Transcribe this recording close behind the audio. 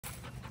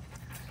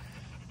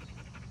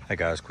Hey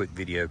guys, quick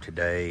video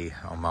today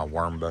on my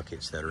worm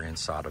buckets that are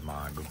inside of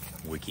my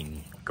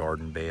wicking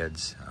garden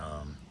beds.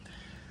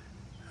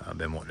 I've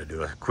been wanting to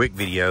do a quick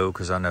video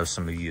because I know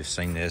some of you have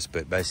seen this,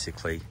 but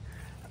basically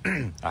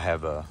I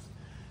have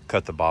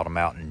cut the bottom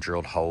out and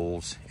drilled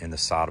holes in the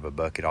side of a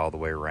bucket all the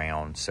way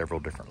around, several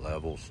different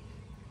levels,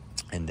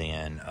 and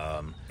then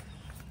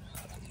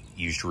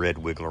used red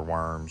wiggler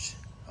worms,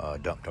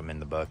 dumped them in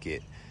the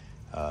bucket,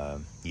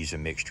 used a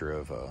mixture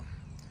of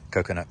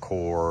coconut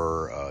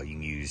core, you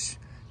can use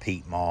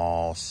peat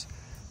moss,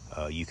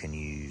 you can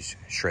use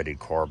shredded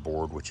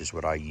cardboard, which is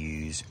what I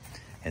use,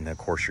 and then of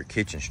course your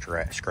kitchen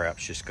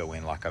scraps just go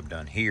in like I've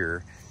done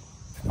here.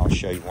 I'll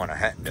show you one I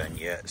hadn't done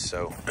yet.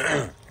 So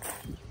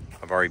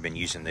I've already been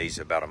using these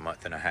about a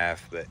month and a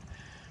half, but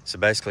so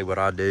basically what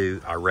I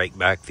do, I rake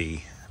back the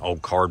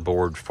old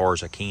cardboard as far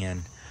as I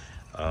can,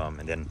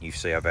 and then you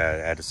see I've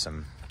added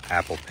some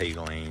apple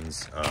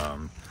peelings.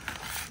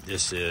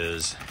 This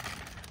is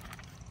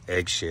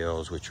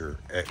eggshells, which are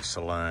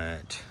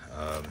excellent.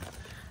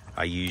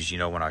 I use,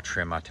 when I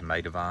trim my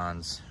tomato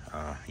vines,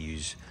 I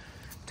use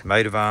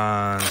tomato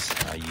vines.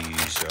 I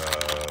use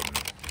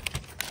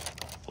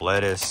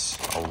lettuce,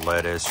 old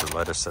lettuce, or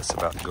lettuce that's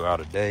about to go out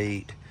of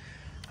date.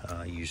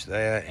 I use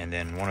that. And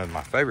then one of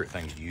my favorite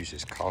things to use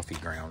is coffee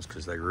grounds,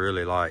 because they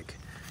really I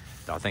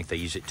think they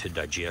use it to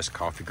digest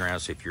coffee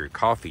grounds. If you're a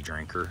coffee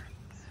drinker,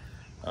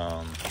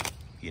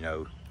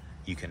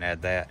 you can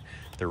add that.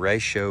 The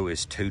ratio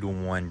is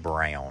 2-to-1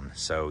 brown.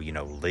 So,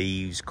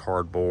 leaves,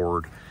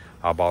 cardboard.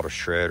 I bought a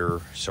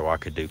shredder so I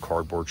could do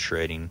cardboard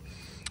shredding.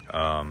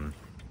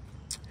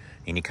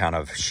 Any kind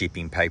of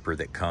shipping paper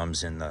that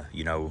comes in the,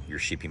 your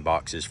shipping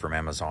boxes from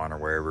Amazon or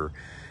wherever.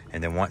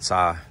 And then once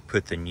I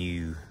put the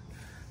new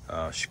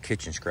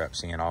kitchen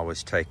scraps in, I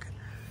always take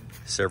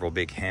several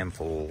big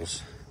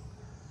handfuls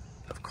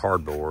of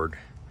cardboard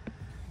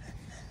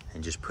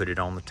and just put it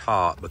on the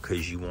top,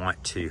 because you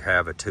want to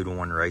have a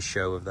 2-to-1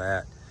 ratio of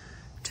that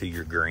to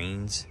your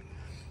greens.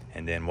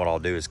 And then what I'll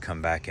do is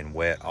come back and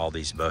wet all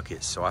these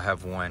buckets. So I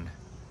have one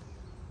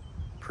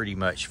pretty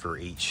much for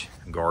each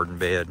garden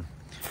bed.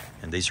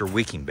 And these are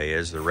wicking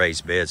beds. They're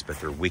raised beds, but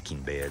they're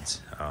wicking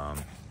beds.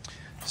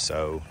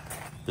 So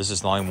this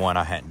is the only one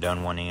I hadn't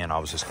done one in. I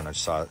was just gonna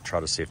try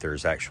to see if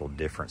there's actual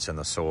difference in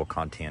the soil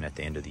content at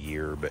the end of the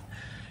year. But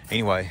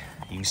anyway,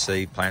 you can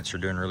see plants are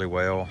doing really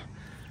well.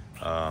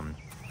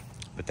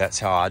 But that's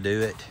how I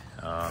do it.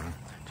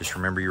 Just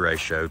remember your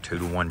ratio,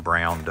 2-to-1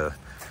 brown to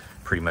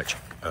pretty much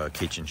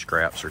kitchen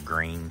scraps or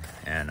green,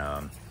 and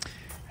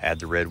add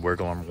the red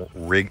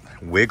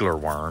wiggler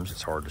worms,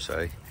 it's hard to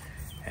say,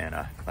 and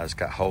I just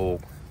got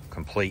whole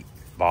complete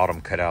bottom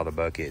cut out of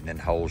the bucket, and then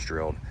holes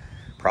drilled,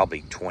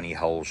 probably 20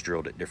 holes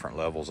drilled at different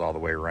levels all the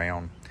way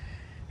around,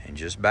 and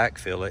just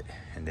backfill it.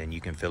 And then you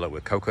can fill it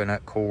with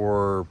coconut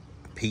core,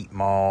 peat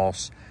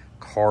moss,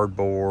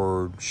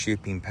 cardboard,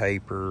 shipping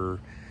paper,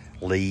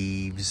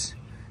 leaves,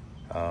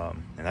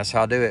 and that's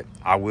how I do it.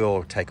 I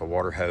will take a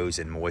water hose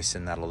and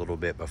moisten that a little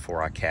bit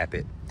before I cap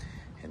it,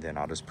 and then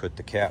I'll just put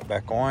the cap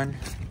back on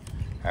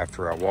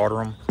after I water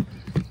them,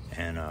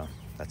 and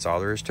that's all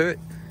there is to it.